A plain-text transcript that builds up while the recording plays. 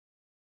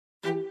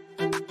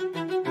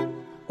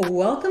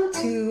Welcome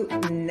to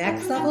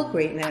Next Level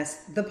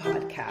Greatness, the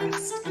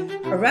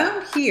podcast.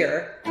 Around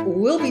here,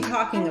 we'll be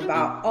talking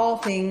about all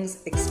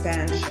things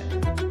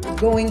expansion,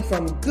 going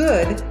from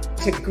good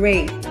to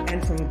great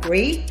and from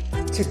great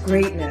to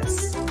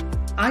greatness.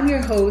 I'm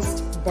your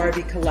host,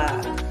 Barbie.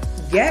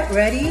 Get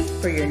ready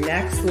for your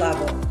next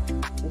level.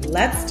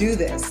 Let's do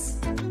this.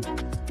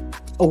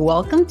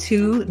 Welcome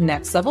to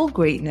Next Level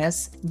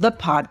Greatness, the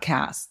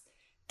podcast.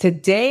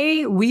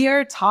 Today, we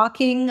are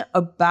talking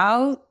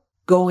about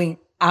going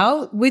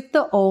out with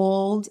the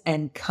old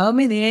and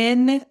coming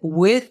in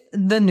with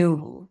the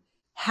new.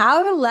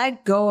 How to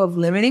let go of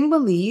limiting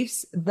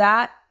beliefs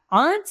that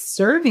aren't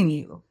serving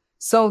you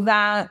so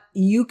that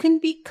you can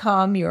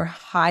become your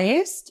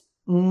highest,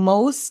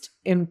 most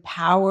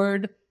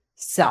empowered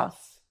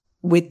self.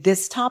 With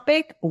this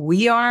topic,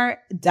 we are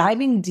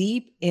diving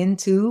deep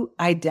into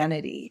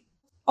identity.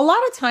 A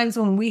lot of times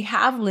when we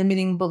have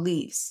limiting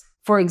beliefs,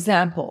 for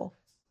example,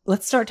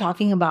 let's start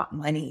talking about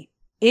money.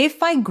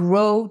 If I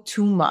grow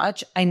too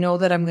much, I know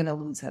that I'm going to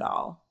lose it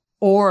all.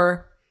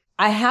 Or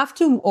I have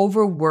to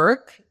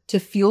overwork to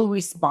feel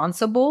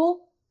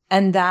responsible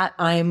and that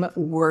I'm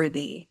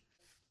worthy.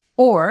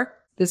 Or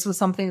this was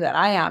something that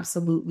I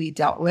absolutely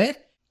dealt with.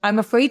 I'm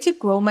afraid to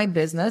grow my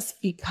business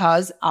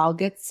because I'll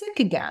get sick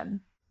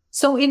again.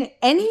 So in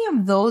any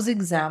of those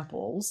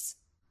examples,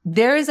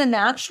 there is an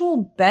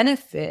actual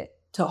benefit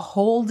to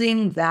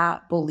holding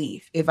that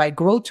belief. If I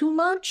grow too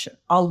much,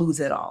 I'll lose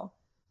it all.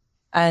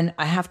 And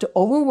I have to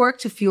overwork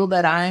to feel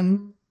that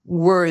I'm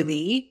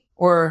worthy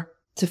or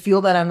to feel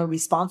that I'm a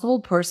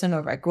responsible person. Or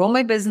if I grow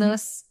my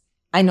business,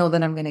 I know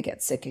that I'm going to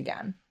get sick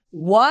again.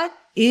 What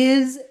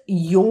is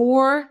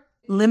your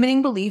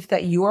limiting belief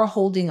that you are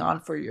holding on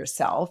for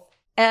yourself?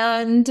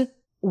 And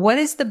what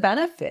is the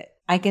benefit?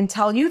 I can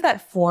tell you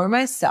that for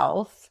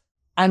myself,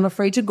 I'm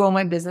afraid to grow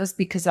my business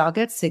because I'll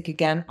get sick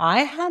again.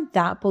 I had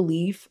that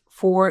belief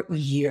for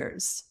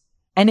years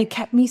and it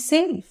kept me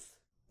safe.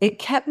 It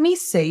kept me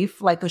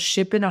safe like a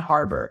ship in a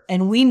harbor.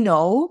 And we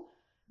know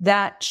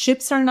that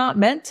ships are not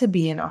meant to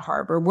be in a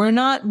harbor. We're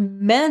not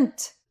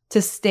meant to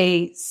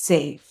stay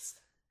safe.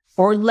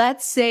 Or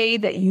let's say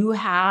that you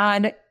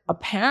had a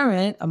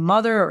parent, a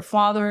mother or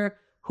father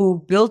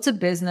who built a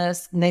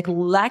business,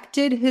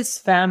 neglected his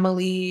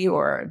family,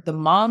 or the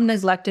mom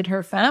neglected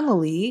her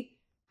family.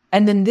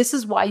 And then this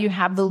is why you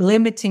have the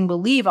limiting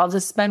belief, I'll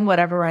just spend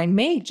whatever I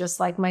make, just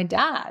like my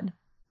dad.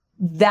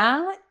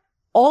 That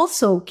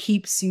also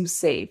keeps you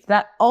safe.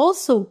 That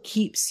also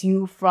keeps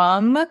you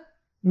from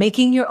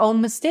making your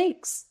own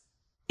mistakes.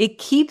 It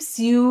keeps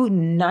you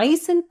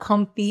nice and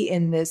comfy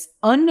in this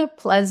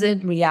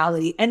unpleasant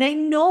reality. And I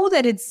know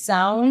that it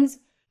sounds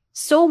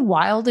so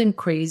wild and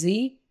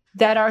crazy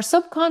that our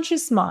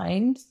subconscious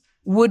mind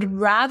would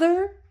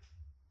rather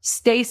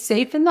stay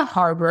safe in the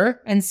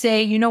harbor and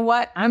say, you know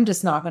what, I'm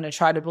just not going to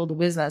try to build a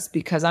business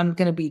because I'm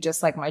going to be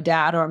just like my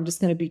dad, or I'm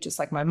just going to be just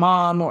like my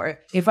mom, or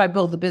if I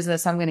build a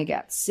business, I'm going to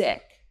get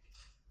sick.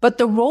 But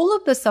the role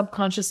of the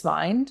subconscious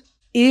mind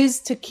is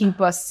to keep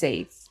us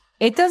safe.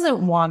 It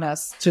doesn't want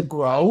us to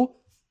grow.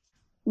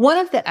 One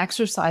of the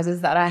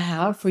exercises that I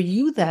have for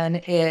you then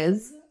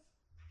is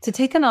to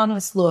take an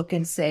honest look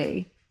and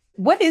say,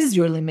 what is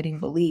your limiting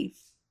belief?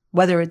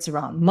 Whether it's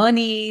around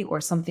money or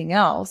something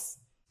else.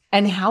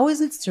 And how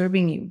is it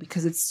serving you?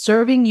 Because it's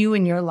serving you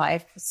in your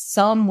life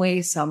some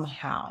way,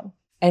 somehow.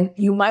 And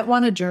you might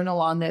want to journal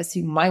on this.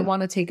 You might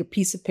want to take a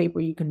piece of paper.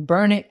 You can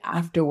burn it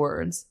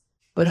afterwards.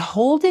 But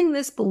holding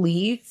this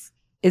belief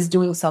is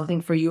doing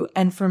something for you.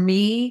 And for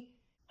me,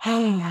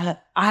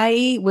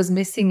 I was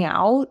missing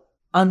out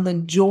on the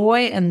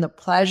joy and the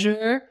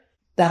pleasure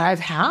that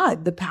I've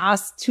had the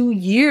past 2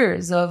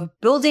 years of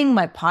building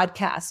my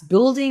podcast,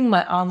 building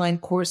my online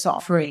course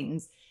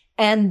offerings,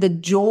 and the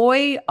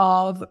joy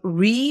of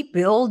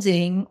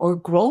rebuilding or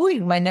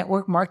growing my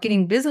network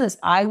marketing business.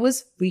 I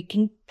was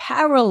freaking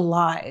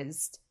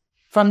paralyzed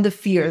from the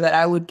fear that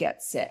I would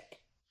get sick.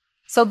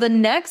 So the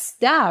next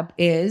step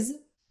is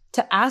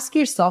to ask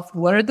yourself,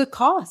 what are the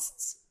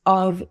costs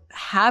of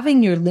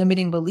having your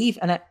limiting belief?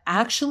 And I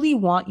actually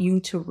want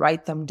you to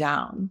write them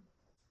down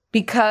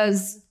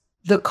because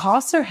the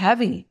costs are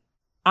heavy.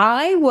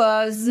 I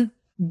was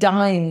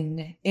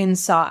dying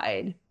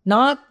inside.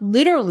 Not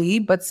literally,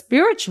 but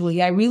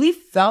spiritually. I really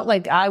felt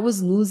like I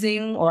was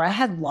losing, or I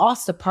had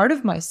lost a part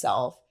of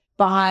myself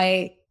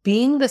by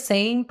being the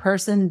same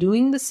person,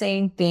 doing the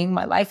same thing.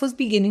 My life was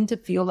beginning to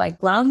feel like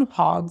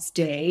Groundhog's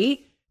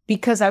Day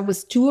because I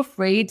was too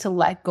afraid to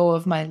let go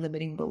of my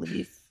limiting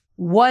belief.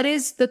 What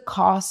is the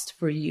cost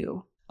for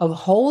you of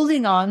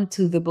holding on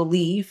to the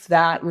belief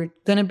that we're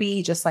going to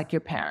be just like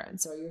your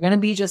parents, or you're going to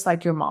be just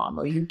like your mom,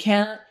 or you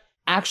can't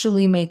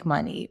actually make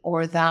money,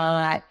 or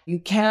that you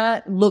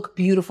can't look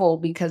beautiful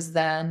because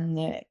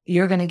then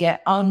you're going to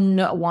get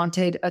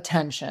unwanted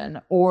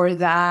attention, or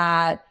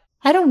that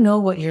I don't know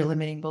what your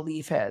limiting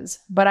belief is,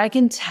 but I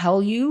can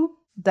tell you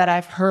that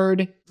I've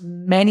heard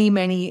many,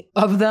 many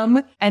of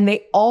them, and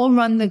they all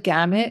run the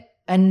gamut,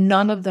 and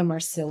none of them are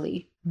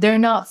silly. They're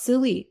not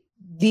silly.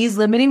 These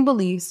limiting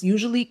beliefs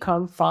usually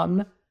come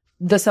from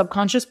the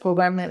subconscious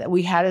programming that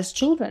we had as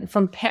children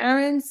from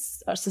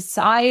parents, our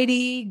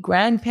society,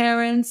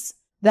 grandparents,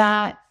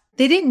 that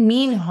they didn't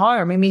mean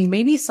harm. I mean,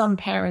 maybe some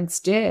parents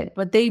did,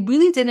 but they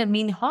really didn't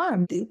mean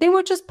harm. They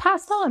were just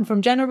passed on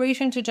from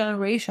generation to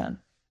generation.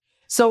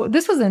 So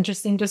this was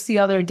interesting. Just the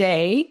other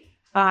day,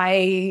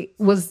 I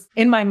was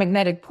in my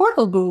magnetic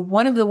portal group.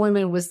 One of the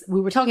women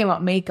we were talking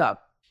about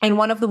makeup. And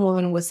one of the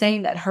women was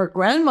saying that her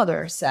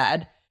grandmother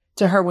said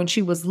to her when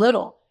she was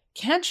little,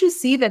 can't you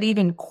see that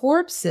even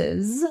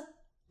corpses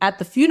at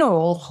the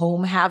funeral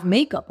home have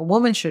makeup? A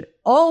woman should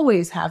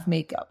always have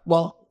makeup.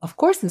 Well, of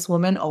course, this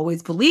woman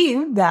always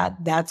believed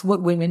that that's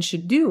what women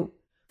should do.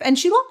 And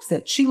she loves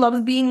it. She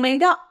loves being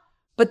made up.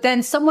 But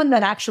then someone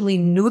that actually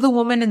knew the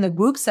woman in the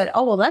group said,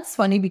 oh, well, that's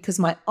funny because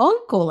my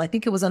uncle, I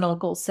think it was an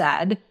uncle,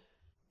 said,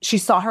 she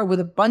saw her with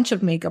a bunch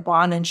of makeup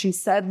on and she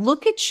said,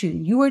 look at you.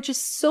 You are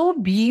just so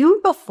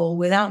beautiful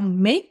without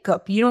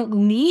makeup. You don't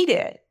need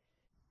it.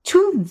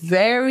 Two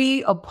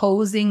very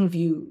opposing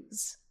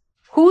views.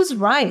 Who's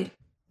right?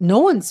 No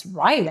one's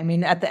right. I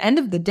mean, at the end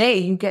of the day,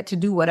 you get to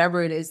do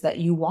whatever it is that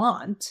you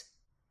want.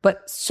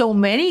 But so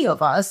many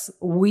of us,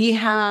 we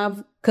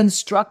have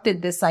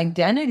constructed this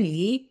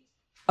identity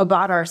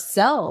about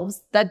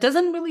ourselves that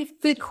doesn't really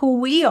fit who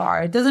we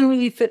are. It doesn't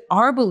really fit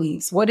our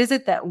beliefs. What is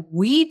it that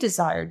we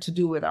desire to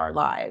do with our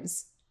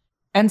lives?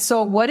 And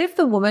so what if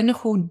the woman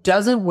who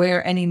doesn't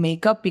wear any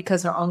makeup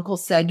because her uncle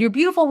said, you're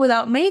beautiful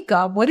without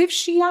makeup, what if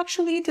she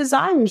actually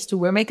desires to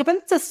wear makeup? And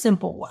it's a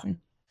simple one.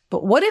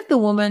 But what if the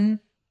woman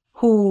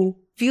who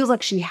feels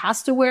like she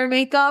has to wear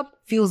makeup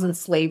feels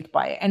enslaved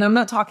by it? And I'm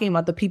not talking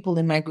about the people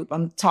in my group.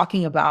 I'm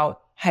talking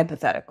about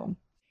hypothetical.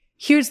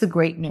 Here's the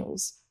great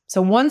news.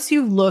 So once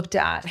you've looked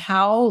at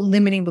how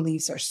limiting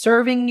beliefs are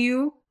serving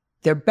you,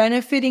 they're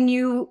benefiting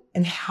you,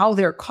 and how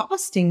they're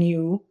costing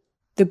you,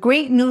 the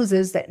great news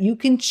is that you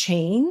can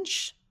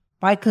change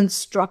by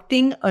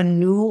constructing a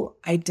new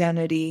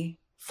identity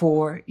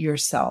for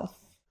yourself.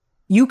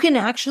 You can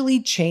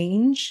actually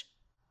change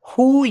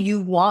who you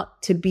want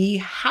to be,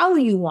 how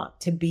you want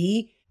to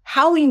be,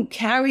 how you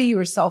carry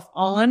yourself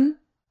on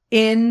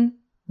in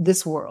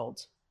this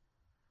world.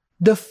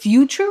 The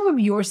future of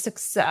your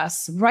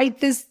success, write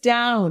this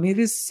down. It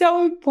is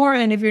so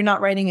important if you're not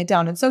writing it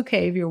down. It's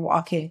okay if you're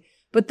walking.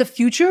 But the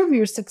future of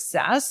your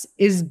success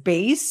is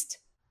based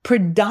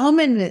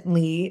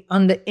predominantly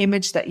on the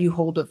image that you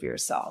hold of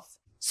yourself.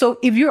 So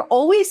if you're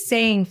always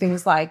saying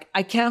things like,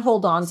 I can't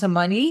hold on to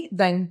money,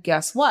 then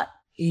guess what?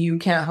 You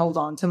can't hold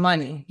on to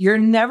money. You're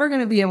never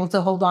going to be able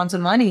to hold on to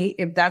money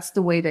if that's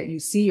the way that you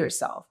see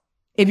yourself.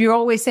 If you're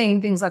always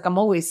saying things like, I'm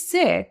always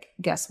sick,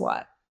 guess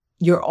what?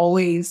 You're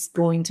always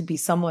going to be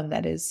someone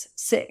that is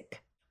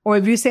sick. Or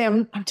if you say,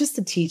 I'm just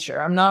a teacher,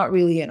 I'm not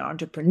really an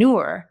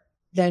entrepreneur,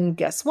 then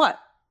guess what?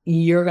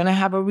 You're going to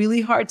have a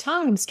really hard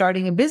time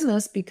starting a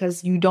business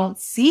because you don't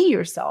see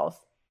yourself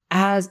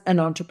as an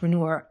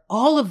entrepreneur.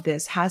 All of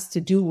this has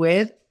to do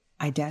with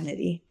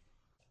identity.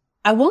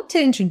 I want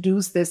to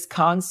introduce this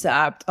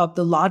concept of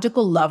the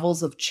logical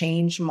levels of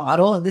change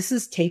model. And this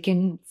is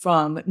taken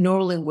from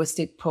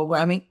neurolinguistic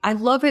programming. I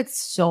love it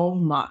so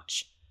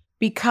much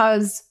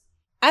because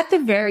at the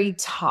very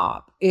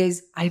top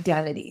is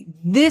identity.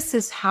 This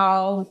is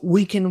how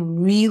we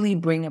can really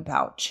bring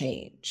about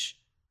change.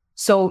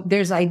 So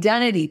there's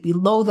identity.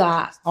 Below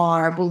that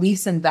are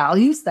beliefs and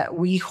values that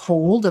we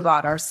hold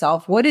about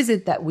ourselves. What is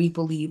it that we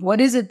believe?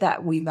 What is it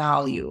that we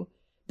value?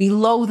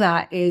 Below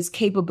that is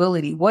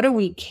capability. What are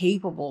we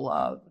capable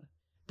of?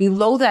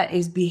 Below that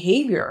is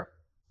behavior.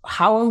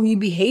 How are we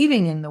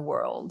behaving in the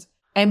world?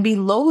 And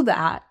below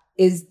that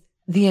is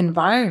the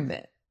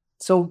environment.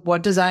 So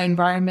what does our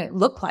environment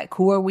look like?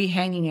 Who are we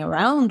hanging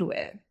around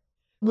with?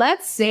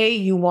 Let's say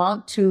you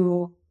want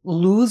to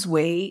lose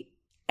weight.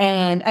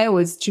 And I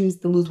always choose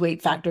the lose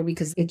weight factor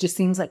because it just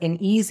seems like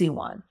an easy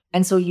one.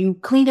 And so you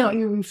clean out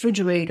your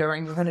refrigerator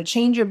and you're going to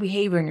change your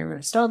behavior and you're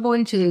going to start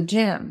going to the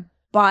gym.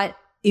 But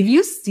if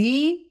you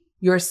see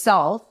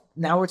yourself,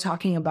 now we're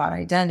talking about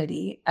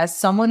identity, as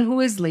someone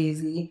who is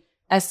lazy,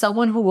 as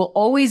someone who will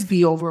always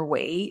be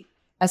overweight,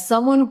 as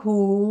someone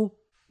who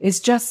is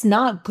just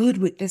not good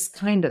with this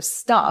kind of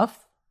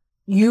stuff,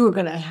 you're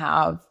going to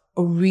have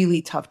a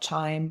really tough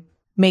time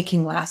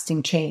making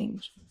lasting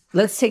change.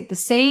 Let's take the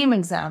same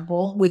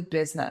example with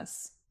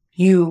business.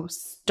 You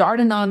start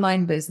an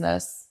online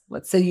business.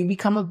 Let's say you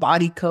become a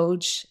body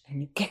coach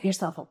and you get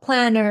yourself a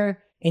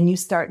planner and you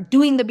start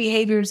doing the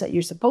behaviors that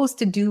you're supposed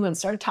to do and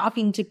start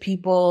talking to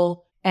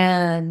people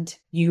and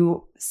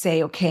you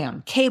say, okay,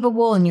 I'm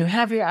capable, and you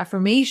have your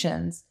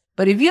affirmations.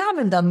 But if you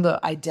haven't done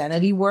the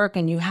identity work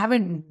and you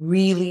haven't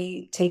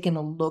really taken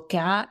a look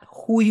at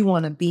who you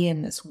want to be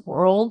in this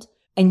world,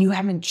 and you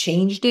haven't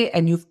changed it,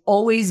 and you've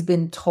always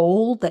been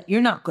told that you're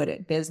not good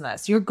at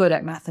business, you're good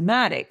at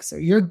mathematics, or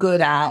you're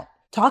good at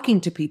talking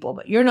to people,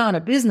 but you're not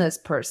a business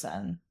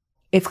person,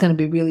 it's going to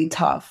be really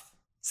tough.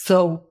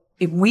 So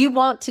if we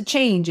want to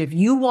change, if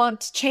you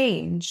want to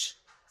change,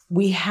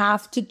 we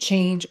have to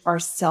change our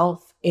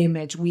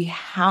self-image. We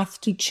have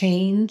to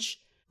change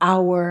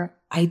our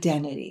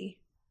identity.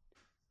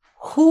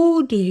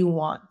 Who do you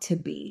want to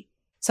be?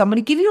 So I'm going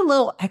to give you a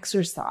little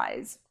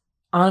exercise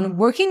on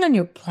working on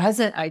your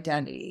present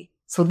identity.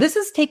 So this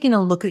is taking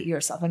a look at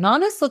yourself, an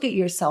honest look at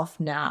yourself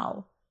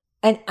now,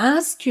 and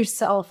ask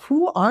yourself,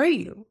 who are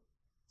you?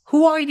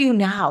 Who are you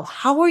now?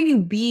 How are you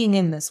being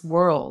in this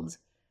world?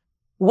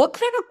 What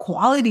kind of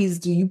qualities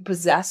do you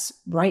possess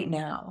right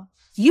now?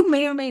 You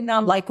may or may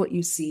not like what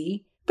you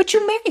see, but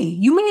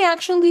you may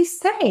actually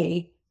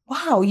say,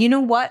 wow, you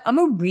know what? I'm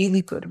a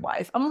really good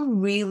wife. I'm a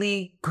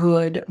really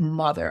good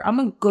mother. I'm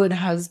a good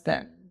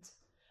husband.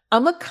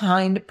 I'm a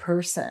kind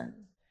person.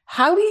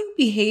 How do you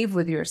behave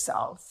with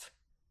yourself?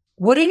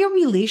 What are your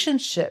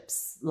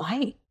relationships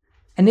like?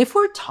 And if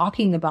we're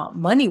talking about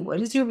money,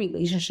 what is your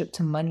relationship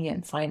to money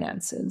and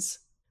finances?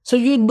 So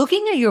you're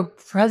looking at your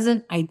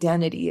present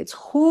identity. It's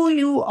who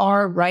you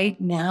are right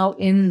now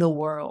in the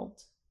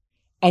world.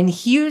 And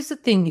here's the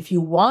thing, if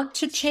you want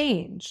to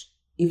change,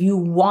 if you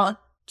want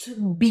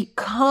to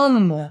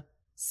become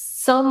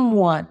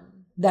someone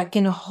that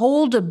can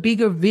hold a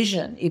bigger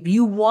vision, if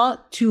you want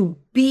to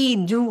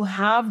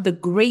have the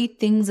great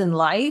things in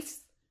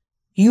life,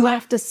 you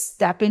have to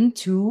step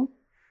into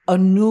a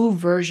new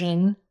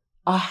version,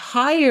 a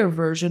higher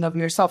version of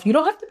yourself. You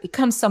don't have to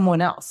become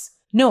someone else.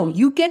 No,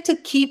 you get to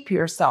keep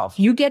yourself.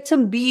 You get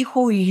to be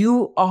who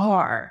you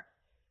are,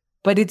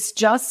 but it's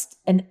just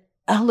an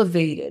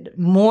elevated,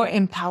 more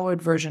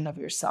empowered version of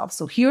yourself.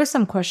 So here are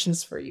some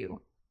questions for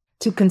you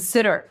to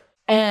consider.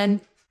 And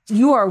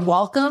you are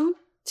welcome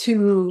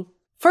to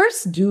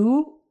first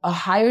do a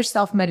higher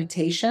self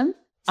meditation.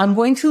 I'm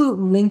going to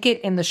link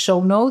it in the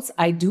show notes.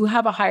 I do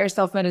have a higher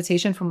self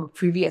meditation from a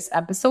previous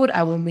episode.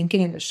 I will link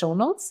it in the show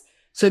notes.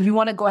 So if you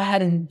want to go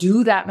ahead and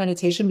do that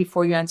meditation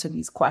before you answer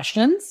these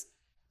questions,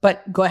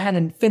 but go ahead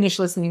and finish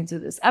listening to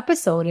this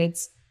episode,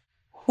 it's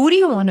who do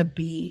you want to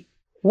be?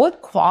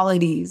 What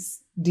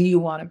qualities do you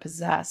want to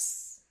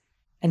possess?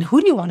 And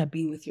who do you want to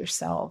be with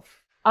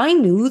yourself? I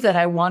knew that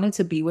I wanted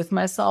to be with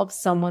myself,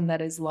 someone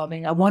that is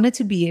loving. I wanted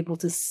to be able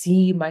to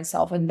see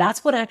myself. And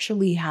that's what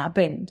actually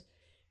happened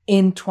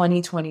in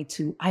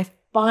 2022. I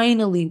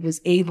finally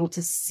was able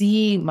to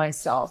see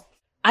myself.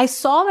 I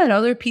saw that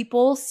other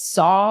people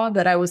saw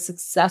that I was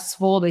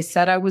successful. They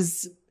said I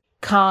was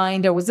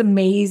kind, I was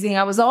amazing,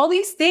 I was all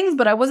these things,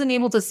 but I wasn't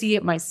able to see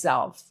it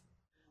myself.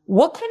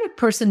 What kind of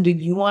person do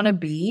you want to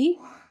be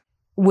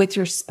with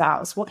your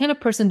spouse? What kind of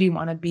person do you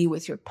want to be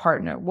with your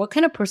partner? What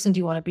kind of person do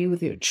you want to be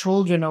with your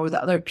children or with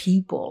other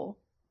people?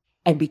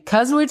 And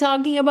because we're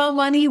talking about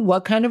money,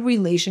 what kind of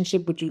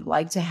relationship would you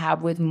like to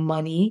have with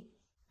money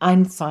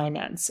and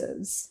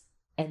finances?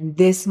 And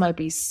this might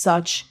be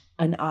such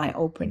an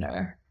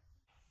eye-opener.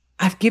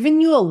 I've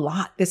given you a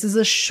lot. This is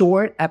a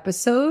short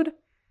episode,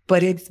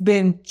 but it's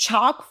been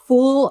chock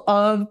full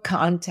of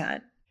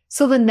content.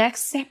 So the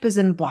next step is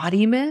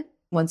embodiment.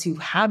 Once you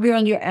have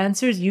your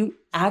answers, you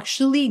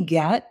actually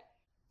get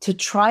to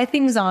try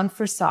things on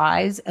for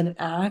size and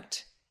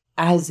act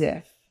as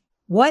if.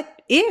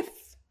 What if?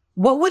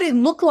 What would it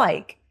look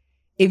like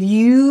if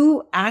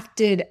you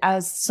acted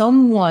as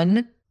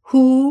someone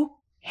who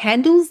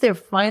handles their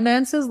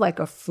finances like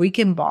a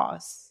freaking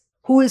boss,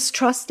 who is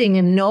trusting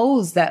and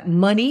knows that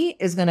money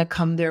is going to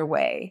come their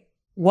way?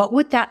 What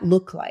would that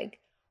look like?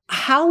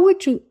 How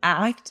would you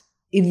act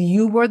if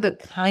you were the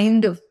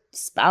kind of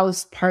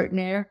spouse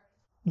partner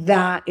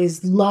that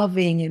is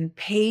loving and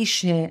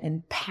patient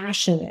and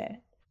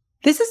passionate?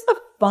 This is a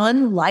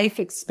fun life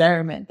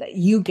experiment that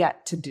you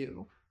get to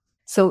do.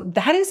 So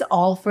that is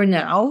all for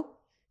now.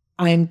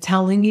 I'm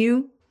telling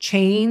you,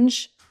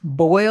 change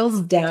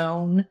boils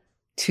down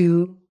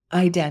to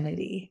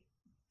identity.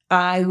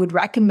 I would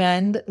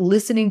recommend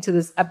listening to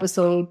this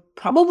episode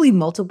probably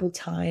multiple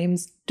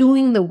times,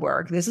 doing the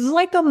work. This is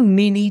like a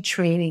mini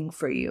training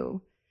for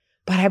you,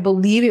 but I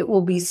believe it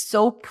will be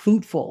so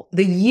fruitful.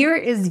 The year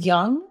is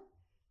young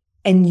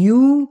and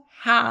you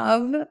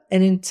have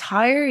an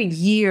entire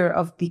year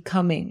of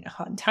becoming,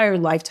 an entire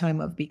lifetime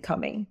of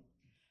becoming.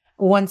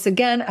 Once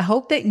again, I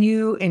hope that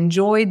you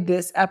enjoyed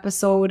this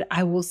episode.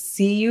 I will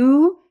see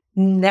you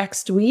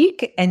next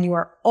week, and you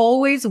are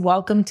always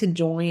welcome to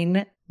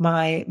join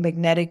my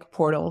Magnetic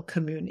Portal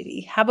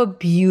community. Have a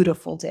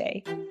beautiful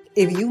day.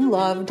 If you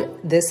loved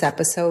this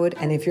episode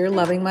and if you're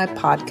loving my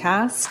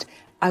podcast,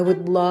 I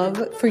would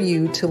love for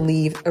you to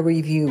leave a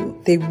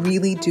review. They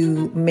really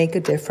do make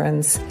a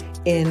difference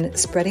in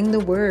spreading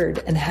the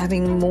word and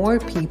having more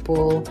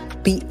people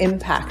be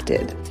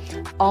impacted.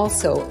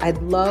 Also, I'd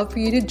love for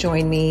you to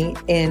join me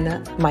in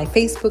my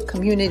Facebook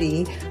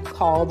community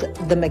called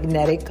The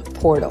Magnetic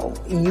Portal.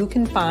 You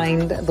can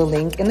find the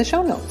link in the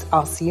show notes.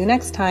 I'll see you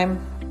next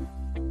time.